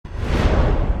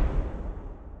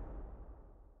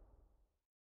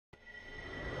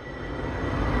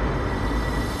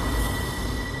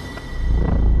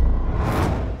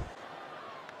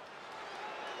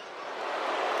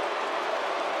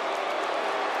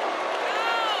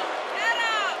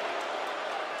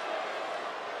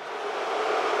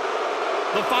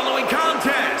The following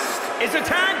contest is a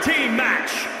tag team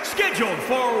match scheduled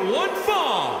for one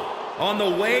fall. On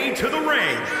the way to the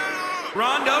ring,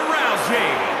 Ronda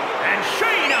Rousey and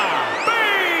Shayna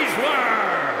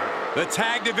Baszler. The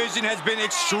tag division has been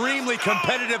extremely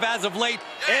competitive as of late.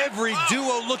 Every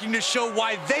duo looking to show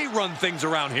why they run things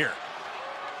around here.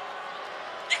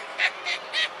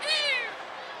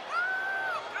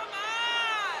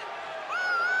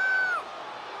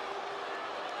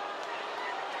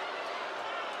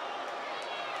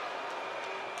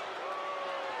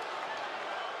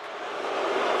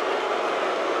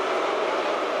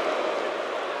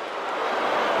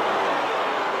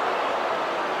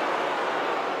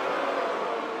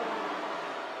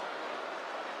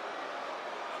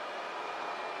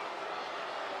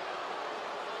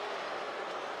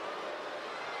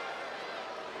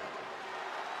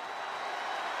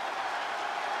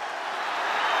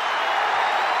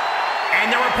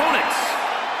 And their opponents,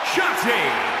 SHOTZI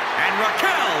and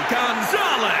Raquel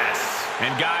Gonzalez.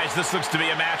 And guys, this looks to be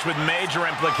a match with major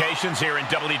implications here in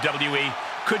WWE.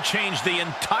 Could change the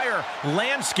entire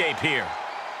landscape here.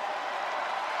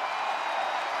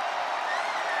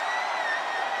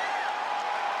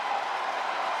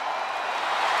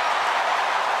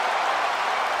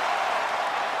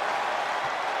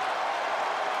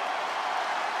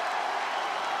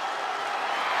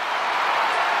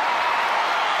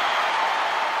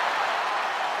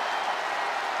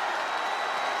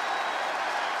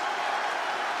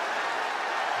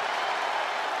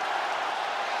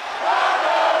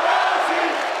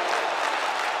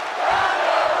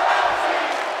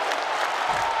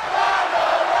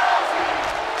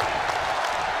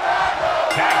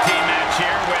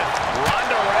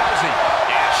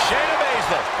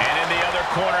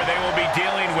 Corner, they will be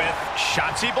dealing with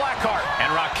SHOTZI Blackheart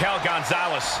and Raquel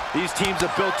Gonzalez. These teams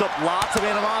have built up lots of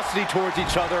animosity towards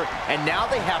each other, and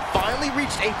now they have finally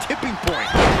reached a tipping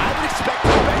point. I would expect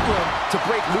the bedroom to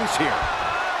break loose here.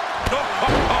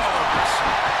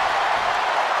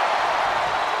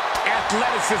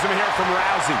 Athleticism here from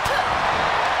Rousey.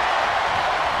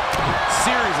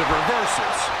 Series of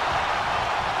reversals.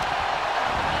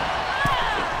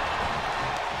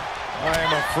 I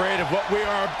am afraid of what we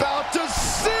are about to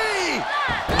see!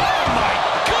 Oh my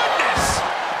goodness!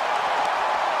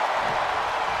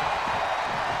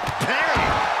 Bang!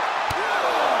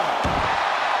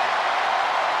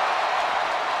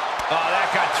 Oh, that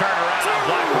got turned around on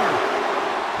Blackheart.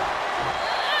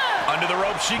 Under the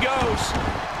rope she goes.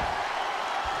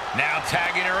 Now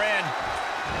tagging her in.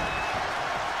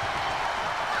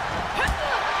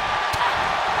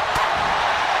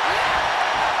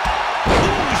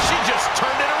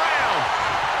 Turned it around.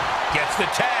 Gets the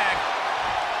tag.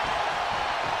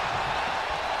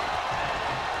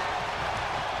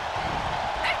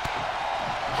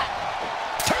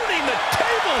 Turning the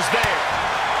tables there.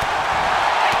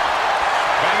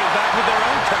 Bring it back with their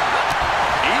own counter.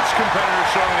 Each competitor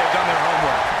showing they've done their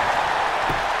homework.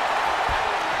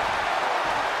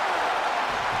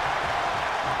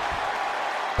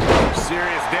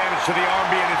 Serious damage to the arm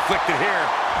being inflicted here.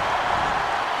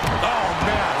 Oh,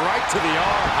 man, right to the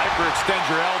arm. Hyperextend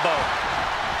your elbow.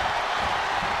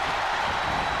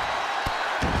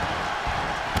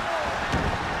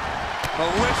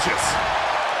 Malicious.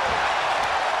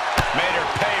 Made her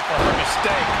pay for her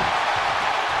mistake.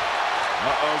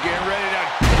 Uh-oh, getting ready to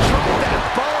drop that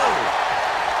bow.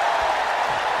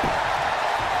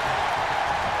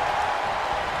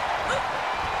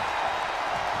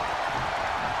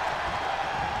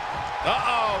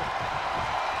 Uh-oh.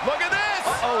 Look at this.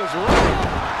 Uh-oh is right.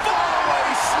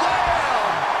 Fallaway slam.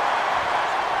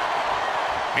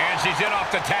 And she's in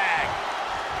off the tag.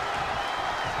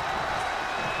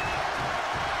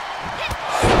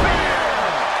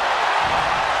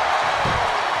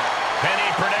 Penny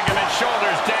predicament,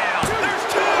 shoulders down. There's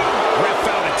two. Ref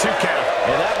found a 2 count.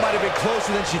 Well, that might have been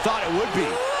closer than she thought it would be.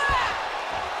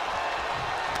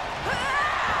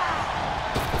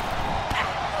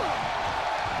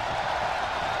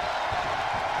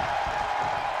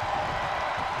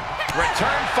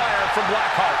 Return fire from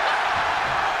Blackheart.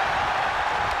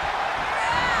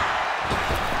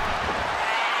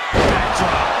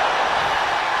 Backdrop.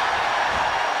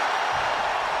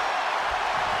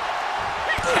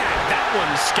 That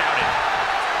one scouted.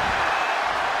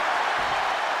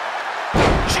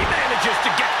 She manages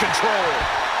to get control.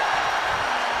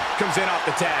 Comes in off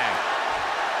the tag.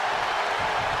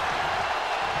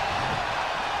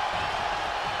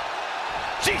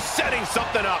 She's setting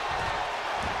something up.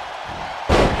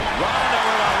 Ronda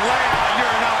with a layout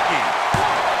Uranagi.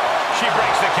 She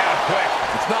breaks the count quick.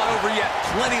 It's not over yet.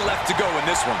 Plenty left to go in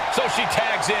this one. So she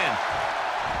tags in.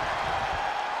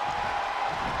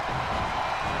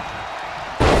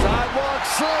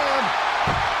 slam.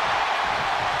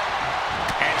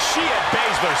 And she had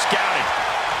Baszler scouted.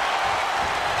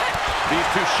 These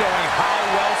two showing how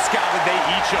well scouted they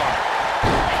each are.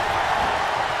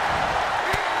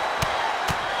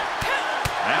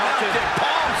 Mounted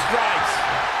palm strikes.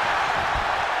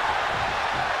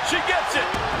 She gets it.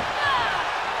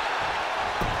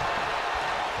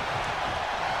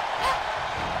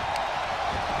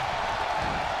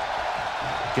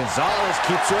 Gonzalez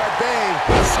keeps her at bay.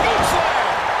 Scoop slam.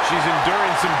 She's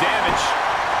enduring some damage.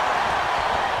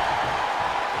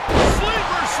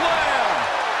 Sleeper slam.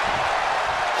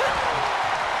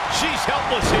 She's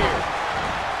helpless here.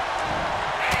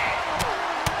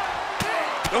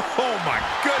 Oh my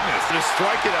goodness. Just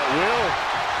strike it at will.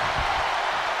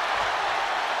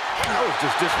 That was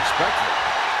just disrespectful.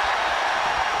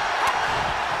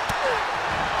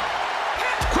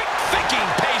 Quick thinking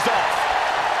pays off.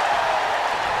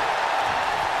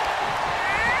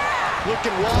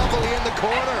 Looking wobbly in the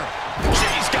corner.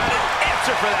 She's got an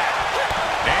answer for that.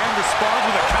 And responds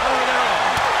with a counter of their own.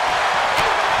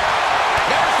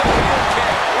 There's the heel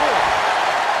kick.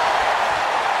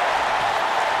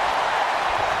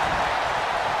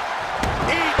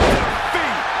 Eat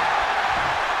defeat.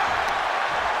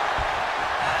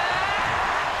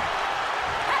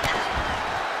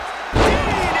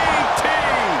 DDT.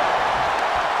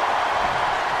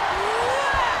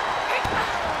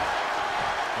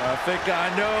 I think I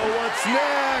know what's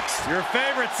next. Your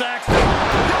favorite, Saxton.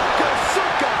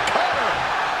 Yokosuka cutter.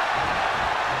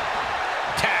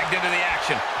 Tagged into the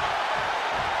action.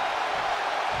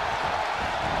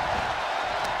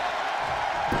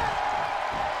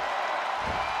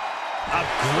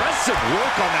 Aggressive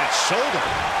work on that shoulder.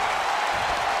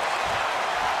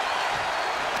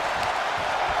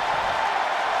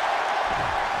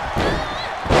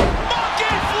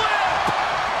 Monkey flip.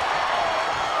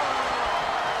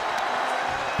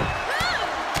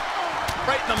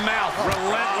 Right in the mouth.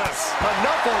 Relentless.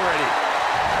 Enough already.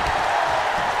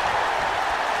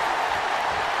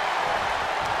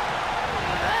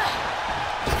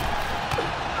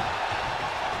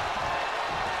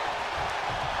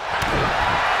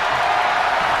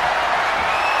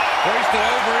 Hoisted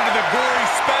over into the gory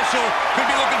special. Could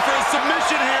be looking for a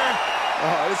submission here.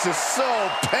 Oh, this is so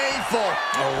painful.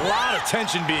 A lot of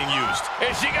tension being used.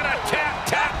 Is she gonna tap,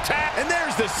 tap, tap? And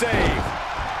there's the save.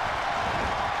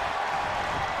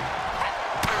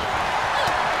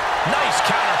 Nice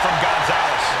counter from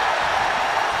Gonzalez.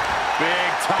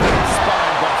 Big time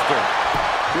spine buster.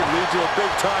 Could lead to a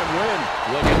big time win.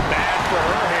 Looking bad for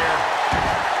her here.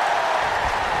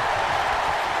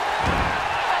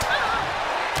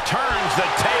 Turns the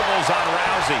tables on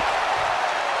Rousey.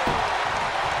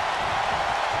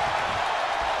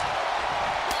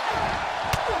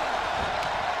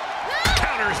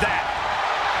 Counters that.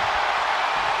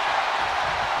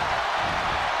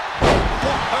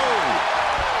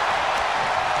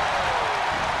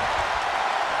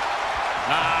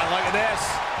 Look at this.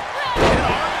 An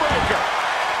arm breaker.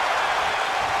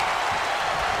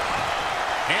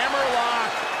 Hammer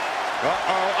lock.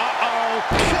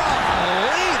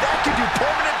 Golly, that could do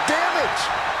permanent damage.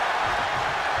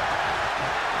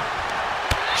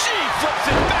 She flips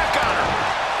it back on her.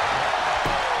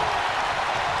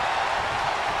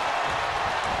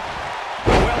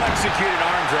 Well executed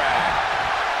arm drag.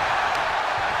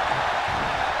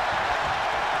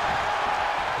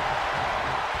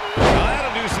 Well,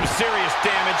 that'll do some serious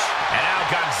damage. And now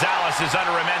Gonzalez is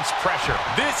under immense pressure.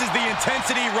 This is the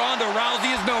intensity Ronda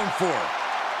Rousey is known for.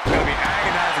 Gonna be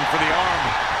agonizing for the arm.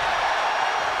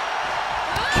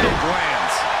 Kick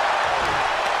lands.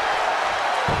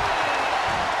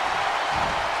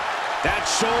 That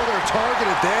shoulder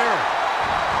targeted there.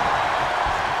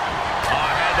 Oh,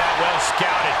 had that well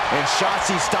scouted. And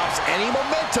Shotzi stops any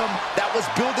momentum that was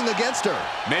building against her.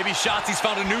 Maybe Shotzi's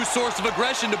found a new source of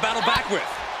aggression to battle back with.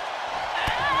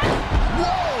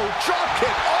 Whoa, drop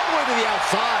kick all the way to the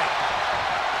outside.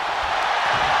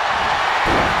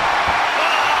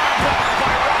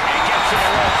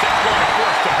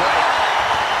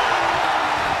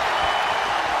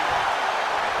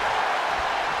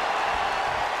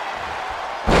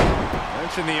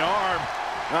 Mention the arm.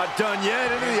 Not done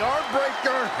yet, into the arm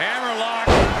breaker.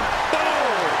 Hammerlock.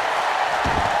 Boom!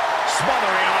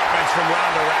 Smothering offense from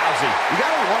Ronda Rousey. You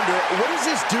gotta wonder, what does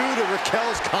this do to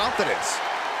Raquel's confidence?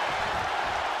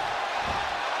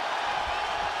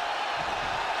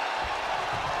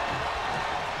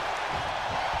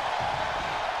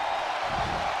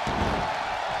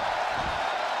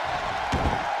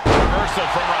 Reversal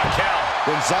from Raquel.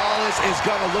 Gonzalez is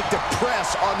gonna look to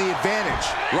press on the advantage.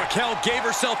 Raquel gave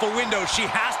herself a window. She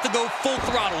has to go full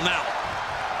throttle now.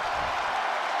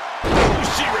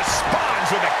 She responds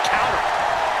with a counter.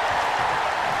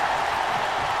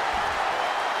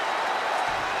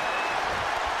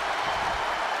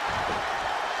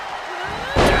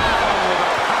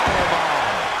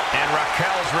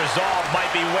 Resolve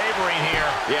might be wavering here.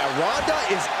 Yeah, Ronda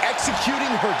is executing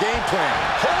her game plan.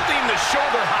 Holding the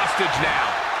shoulder hostage now.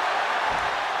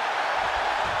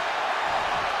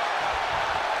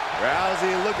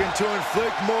 Rousey looking to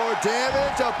inflict more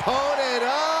damage. Opponent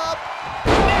up.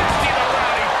 Nasty the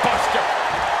Rowdy Buster.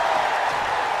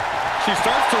 She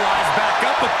starts to rise back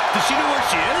up, but does she know where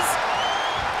she is?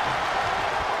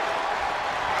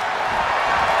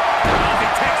 Rousey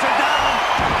takes her down.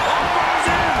 Elbows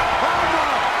in.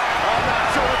 I'm not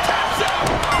sure what taps out.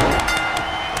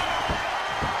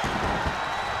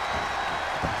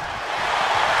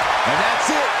 And that's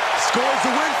it. Scores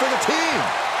the win for the team.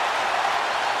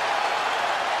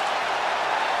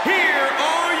 Here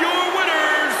are your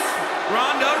winners,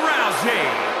 Ronda Rousey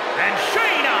and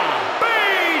Shayna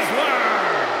Baszler.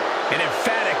 An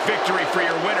emphatic victory for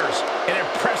your winners. An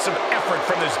impressive effort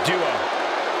from this duo.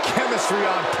 Chemistry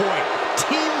on point.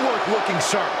 Teamwork looking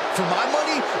sharp. For my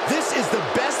money, this is the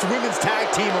best women's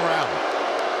tag team around.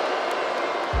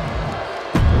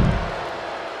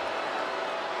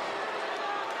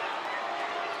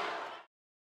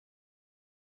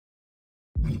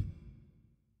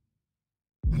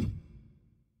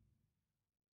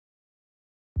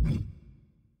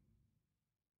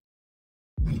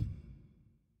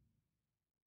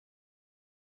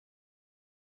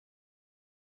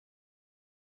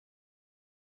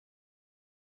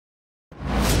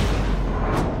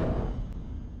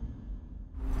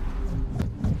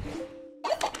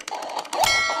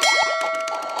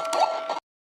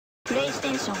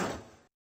 PlayStation